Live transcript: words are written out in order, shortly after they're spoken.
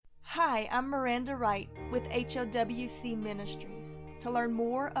Hi, I'm Miranda Wright with HOWC Ministries. To learn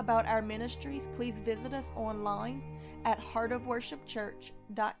more about our ministries, please visit us online at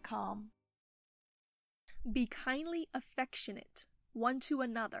heartofworshipchurch.com. Be kindly affectionate one to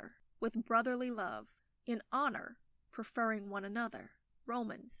another with brotherly love, in honor, preferring one another.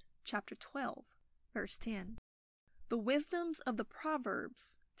 Romans chapter 12, verse 10. The wisdoms of the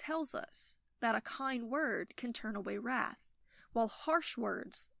Proverbs tells us that a kind word can turn away wrath, while harsh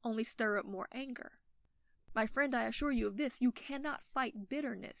words only stir up more anger. My friend, I assure you of this, you cannot fight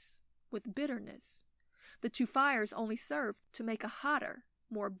bitterness with bitterness. The two fires only serve to make a hotter,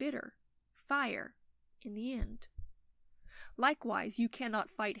 more bitter fire in the end. Likewise, you cannot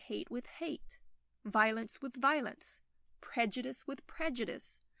fight hate with hate, violence with violence, prejudice with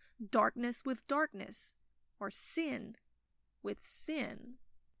prejudice, darkness with darkness, or sin with sin.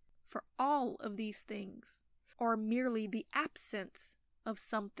 For all of these things are merely the absence of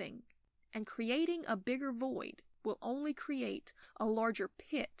something, and creating a bigger void will only create a larger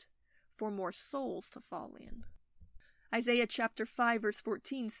pit for more souls to fall in. Isaiah chapter 5 verse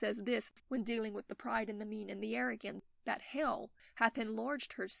 14 says this when dealing with the pride and the mean and the arrogant, that hell hath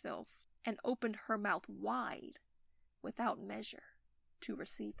enlarged herself and opened her mouth wide without measure to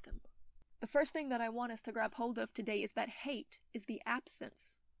receive them. The first thing that I want us to grab hold of today is that hate is the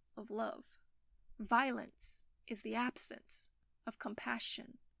absence of love. Violence is the absence of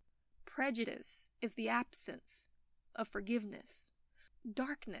compassion. Prejudice is the absence of forgiveness.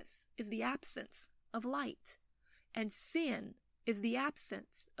 Darkness is the absence of light. And sin is the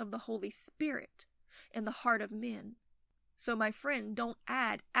absence of the Holy Spirit in the heart of men. So my friend, don't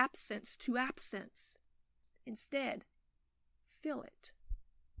add absence to absence. Instead, fill it.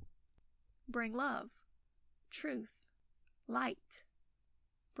 Bring love, truth, light.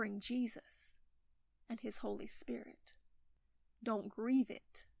 Bring Jesus and His Holy Spirit. Don't grieve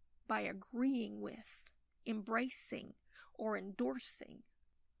it by agreeing with, embracing, or endorsing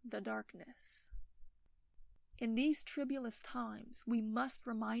the darkness. In these tribulous times, we must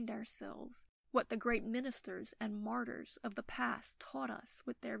remind ourselves what the great ministers and martyrs of the past taught us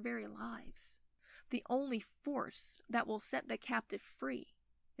with their very lives. The only force that will set the captive free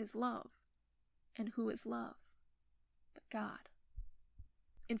is love. And who is love but God?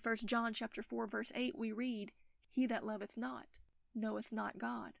 In 1 John chapter 4 verse 8 we read, "He that loveth not knoweth not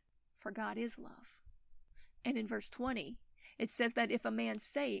God, for God is love." And in verse 20 it says that if a man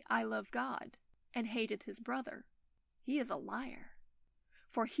say, "I love God," and hateth his brother, he is a liar.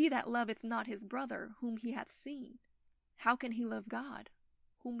 For he that loveth not his brother whom he hath seen, how can he love God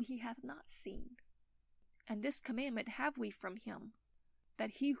whom he hath not seen? And this commandment have we from him,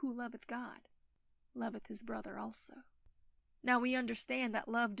 that he who loveth God loveth his brother also. Now we understand that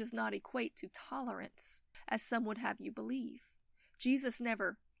love does not equate to tolerance, as some would have you believe. Jesus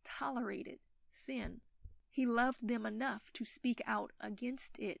never tolerated sin. He loved them enough to speak out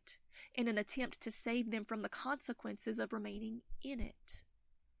against it in an attempt to save them from the consequences of remaining in it.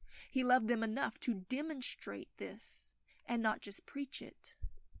 He loved them enough to demonstrate this and not just preach it.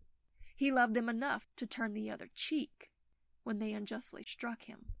 He loved them enough to turn the other cheek when they unjustly struck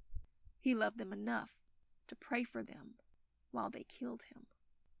him. He loved them enough to pray for them while they killed him.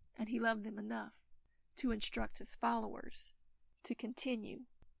 And he loved them enough to instruct his followers to continue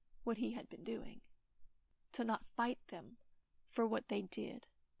what he had been doing. To not fight them for what they did,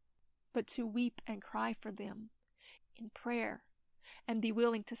 but to weep and cry for them in prayer and be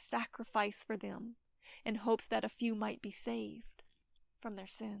willing to sacrifice for them in hopes that a few might be saved from their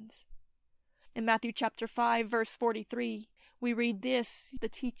sins. In Matthew chapter 5 verse 43, we read this, the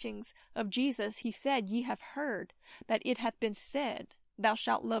teachings of Jesus. He said, "Ye have heard that it hath been said, Thou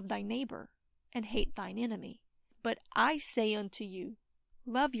shalt love thy neighbor and hate thine enemy. But I say unto you,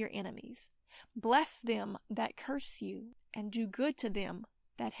 love your enemies, bless them that curse you, and do good to them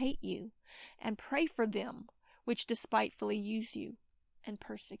that hate you, and pray for them which despitefully use you and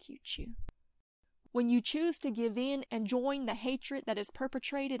persecute you." When you choose to give in and join the hatred that is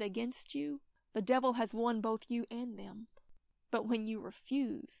perpetrated against you, the devil has won both you and them. But when you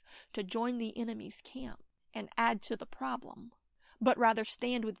refuse to join the enemy's camp and add to the problem, but rather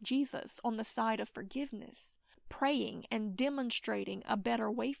stand with Jesus on the side of forgiveness, praying and demonstrating a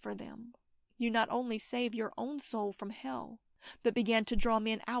better way for them, you not only save your own soul from hell, but began to draw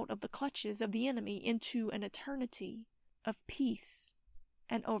men out of the clutches of the enemy into an eternity of peace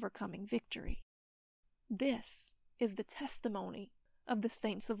and overcoming victory. This is the testimony of the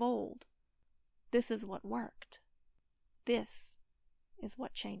saints of old. This is what worked. This is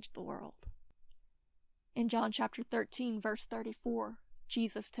what changed the world. In John chapter 13, verse 34,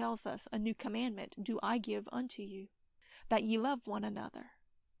 Jesus tells us, "A new commandment do I give unto you, that ye love one another,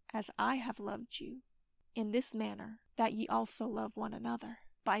 as I have loved you, in this manner that ye also love one another.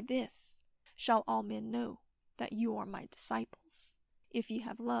 By this shall all men know that you are my disciples, if ye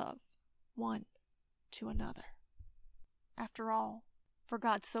have love one to another. After all, for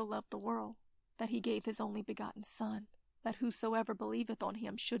God so loved the world, that he gave his only begotten Son, that whosoever believeth on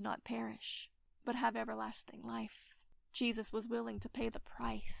him should not perish, but have everlasting life. Jesus was willing to pay the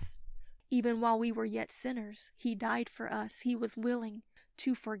price. Even while we were yet sinners, he died for us. He was willing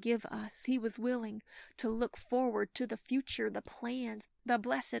to forgive us. He was willing to look forward to the future, the plans, the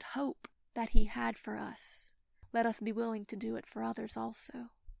blessed hope that he had for us. Let us be willing to do it for others also.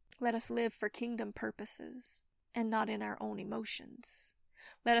 Let us live for kingdom purposes and not in our own emotions.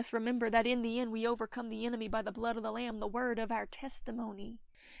 Let us remember that in the end we overcome the enemy by the blood of the Lamb, the word of our testimony,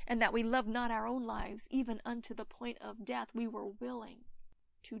 and that we love not our own lives, even unto the point of death. We were willing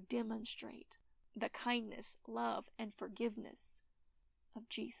to demonstrate the kindness, love, and forgiveness of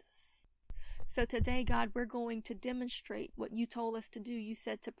Jesus. So today, God, we're going to demonstrate what you told us to do. You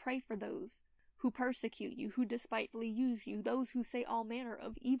said to pray for those who persecute you, who despitefully use you, those who say all manner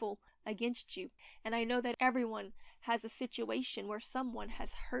of evil against you. And I know that everyone has a situation where someone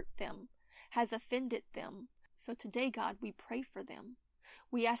has hurt them, has offended them. So today, God, we pray for them.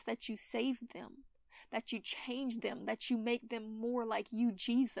 We ask that you save them, that you change them, that you make them more like you,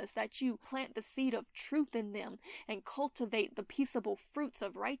 Jesus, that you plant the seed of truth in them and cultivate the peaceable fruits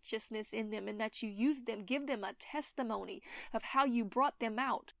of righteousness in them, and that you use them, give them a testimony of how you brought them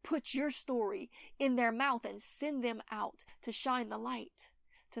out. Put your story in their mouth and send them out to shine the light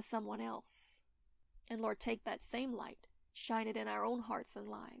to someone else. And Lord, take that same light, shine it in our own hearts and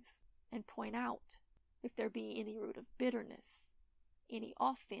lives, and point out if there be any root of bitterness, any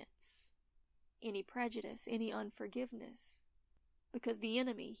offense, any prejudice, any unforgiveness. Because the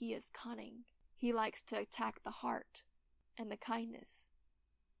enemy, he is cunning. He likes to attack the heart and the kindness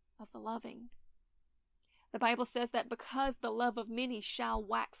of the loving. The Bible says that because the love of many shall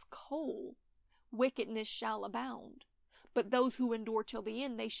wax cold, wickedness shall abound. But those who endure till the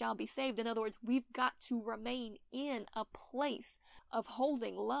end, they shall be saved. In other words, we've got to remain in a place of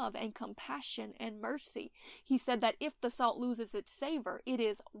holding love and compassion and mercy. He said that if the salt loses its savor, it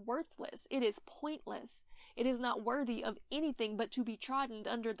is worthless. It is pointless. It is not worthy of anything but to be trodden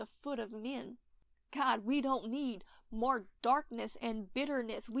under the foot of men. God, we don't need more darkness and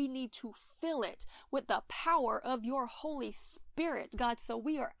bitterness. We need to fill it with the power of your Holy Spirit, God. So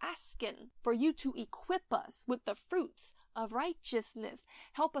we are asking for you to equip us with the fruits of righteousness.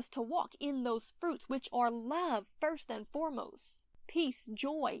 Help us to walk in those fruits, which are love first and foremost, peace,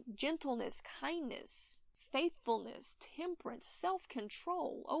 joy, gentleness, kindness, faithfulness, temperance,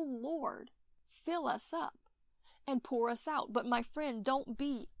 self-control. Oh Lord, fill us up and pour us out. But my friend, don't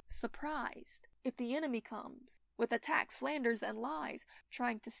be surprised if the enemy comes with attacks, slanders, and lies,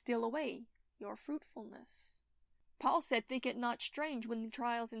 trying to steal away your fruitfulness. Paul said, think it not strange when the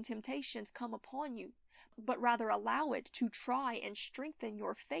trials and temptations come upon you, but rather allow it to try and strengthen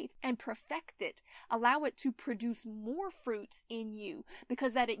your faith and perfect it. Allow it to produce more fruits in you,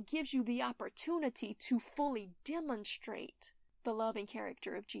 because that it gives you the opportunity to fully demonstrate the love and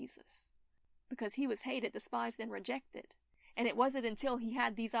character of Jesus. Because he was hated, despised, and rejected. And it wasn't until he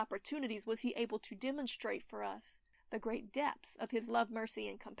had these opportunities was he able to demonstrate for us the great depths of his love, mercy,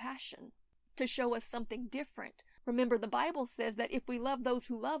 and compassion, to show us something different. Remember, the Bible says that if we love those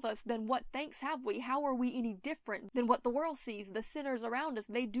who love us, then what thanks have we? How are we any different than what the world sees? The sinners around us,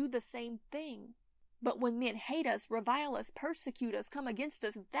 they do the same thing. But when men hate us, revile us, persecute us, come against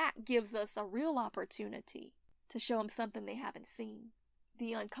us, that gives us a real opportunity to show them something they haven't seen.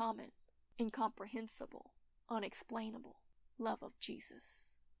 The uncommon, incomprehensible, unexplainable love of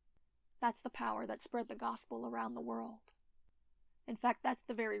Jesus. That's the power that spread the gospel around the world. In fact, that's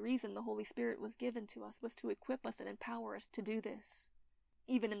the very reason the Holy Spirit was given to us, was to equip us and empower us to do this,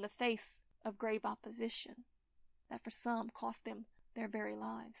 even in the face of grave opposition that for some cost them their very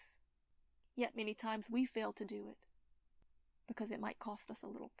lives. Yet many times we fail to do it because it might cost us a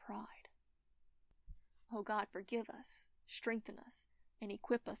little pride. Oh God, forgive us, strengthen us, and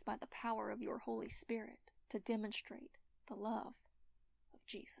equip us by the power of your Holy Spirit to demonstrate the love of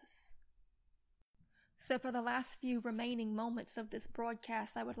Jesus. So for the last few remaining moments of this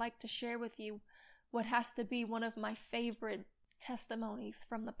broadcast, I would like to share with you what has to be one of my favorite testimonies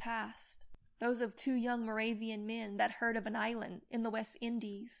from the past. Those of two young Moravian men that heard of an island in the West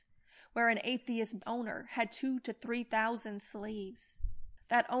Indies where an atheist owner had 2,000 to 3,000 slaves.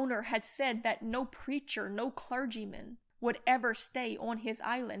 That owner had said that no preacher, no clergyman would ever stay on his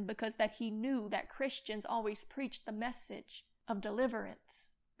island because that he knew that Christians always preached the message of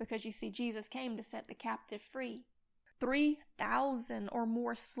deliverance. Because you see, Jesus came to set the captive free. 3,000 or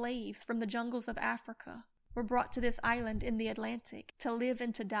more slaves from the jungles of Africa were brought to this island in the Atlantic to live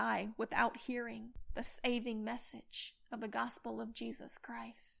and to die without hearing the saving message of the gospel of Jesus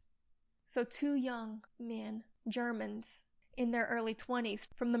Christ. So 2 young men, Germans, in their early 20s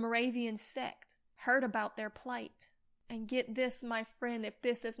from the Moravian sect, heard about their plight. And get this, my friend, if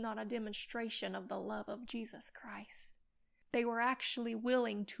this is not a demonstration of the love of Jesus Christ. They were actually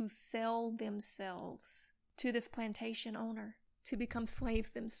willing to sell themselves to this plantation owner to become slaves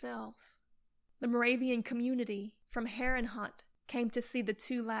themselves. The Moravian community from Herrenhunt came to see the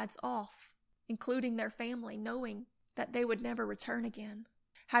 2 lads off, including their family, knowing that they would never return again,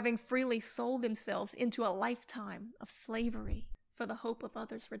 having freely sold themselves into a lifetime of slavery for the hope of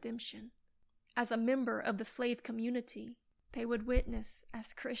others' redemption. As a member of the slave community, they would witness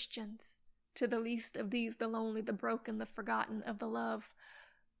as Christians to the least of these, the lonely, the broken, the forgotten, of the love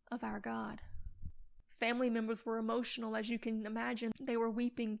of our God. Family members were emotional, as you can imagine. They were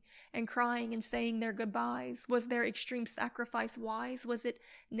weeping and crying and saying their goodbyes. Was their extreme sacrifice wise? Was it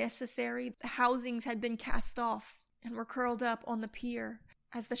necessary? The housings had been cast off and were curled up on the pier.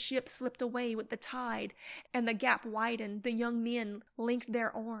 As the ship slipped away with the tide and the gap widened, the young men linked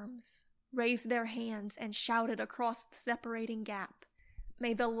their arms, raised their hands, and shouted across the separating gap,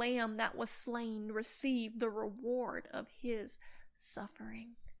 "May the Lamb that was slain receive the reward of his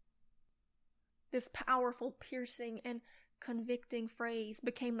suffering." This powerful, piercing, and convicting phrase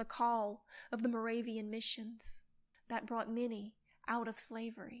became the call of the Moravian missions that brought many out of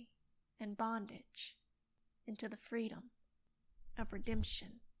slavery and bondage into the freedom of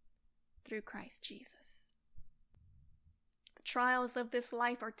redemption through Christ Jesus. The trials of this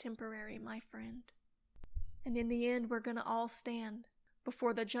life are temporary, my friend. And in the end, we're going to all stand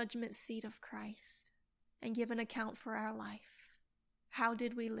before the judgment seat of Christ and give an account for our life. How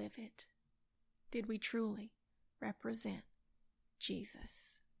did we live it? Did we truly represent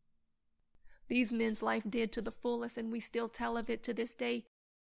Jesus? These men's life did to the fullest, and we still tell of it to this day.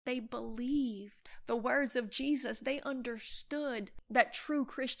 They believed the words of Jesus. They understood that true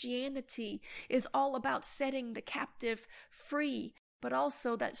Christianity is all about setting the captive free, but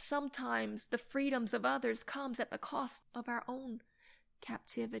also that sometimes the freedoms of others comes at the cost of our own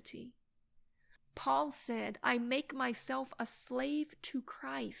captivity. Paul said, "I make myself a slave to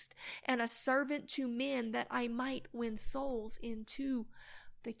Christ and a servant to men that I might win souls into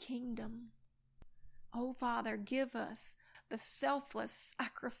the kingdom." Oh, Father, give us the selfless,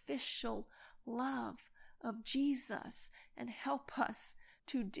 sacrificial love of Jesus and help us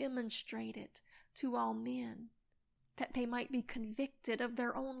to demonstrate it to all men, that they might be convicted of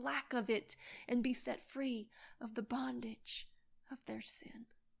their own lack of it and be set free of the bondage of their sin.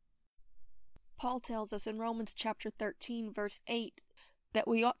 Paul tells us in Romans chapter 13, verse 8, that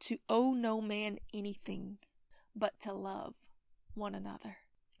we ought to owe no man anything but to love one another,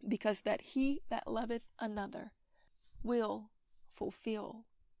 because that he that loveth another will fulfill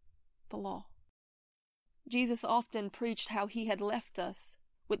the law. Jesus often preached how he had left us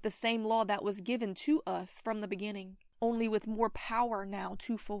with the same law that was given to us from the beginning, only with more power now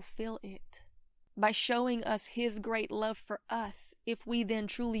to fulfill it. By showing us his great love for us, if we then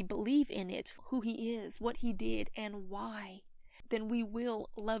truly believe in it, who he is, what he did, and why, then we will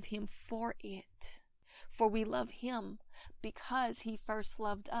love him for it. For we love him because he first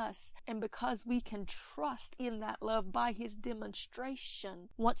loved us, and because we can trust in that love by his demonstration.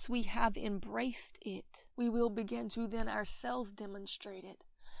 Once we have embraced it, we will begin to then ourselves demonstrate it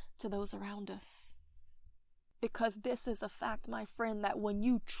to those around us. Because this is a fact, my friend, that when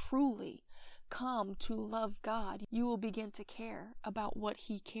you truly come to love God, you will begin to care about what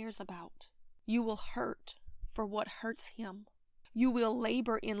he cares about. You will hurt for what hurts him. You will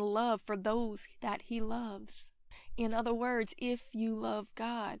labor in love for those that he loves. In other words, if you love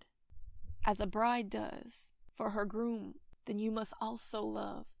God as a bride does for her groom, then you must also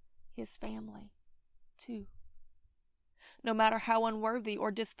love his family too. No matter how unworthy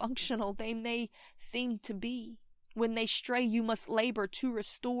or dysfunctional they may seem to be, when they stray, you must labor to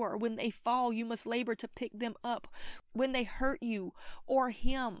restore. When they fall, you must labor to pick them up. When they hurt you or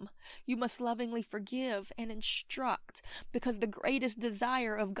him, you must lovingly forgive and instruct, because the greatest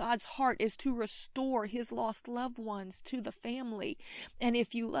desire of God's heart is to restore his lost loved ones to the family. And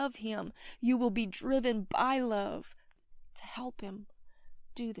if you love him, you will be driven by love to help him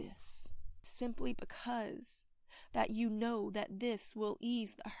do this, simply because that you know that this will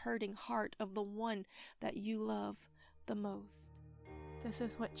ease the hurting heart of the one that you love the most. This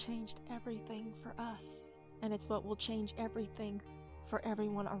is what changed everything for us, and it's what will change everything for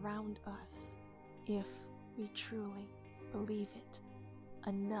everyone around us if we truly believe it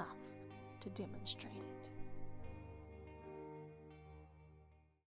enough to demonstrate it.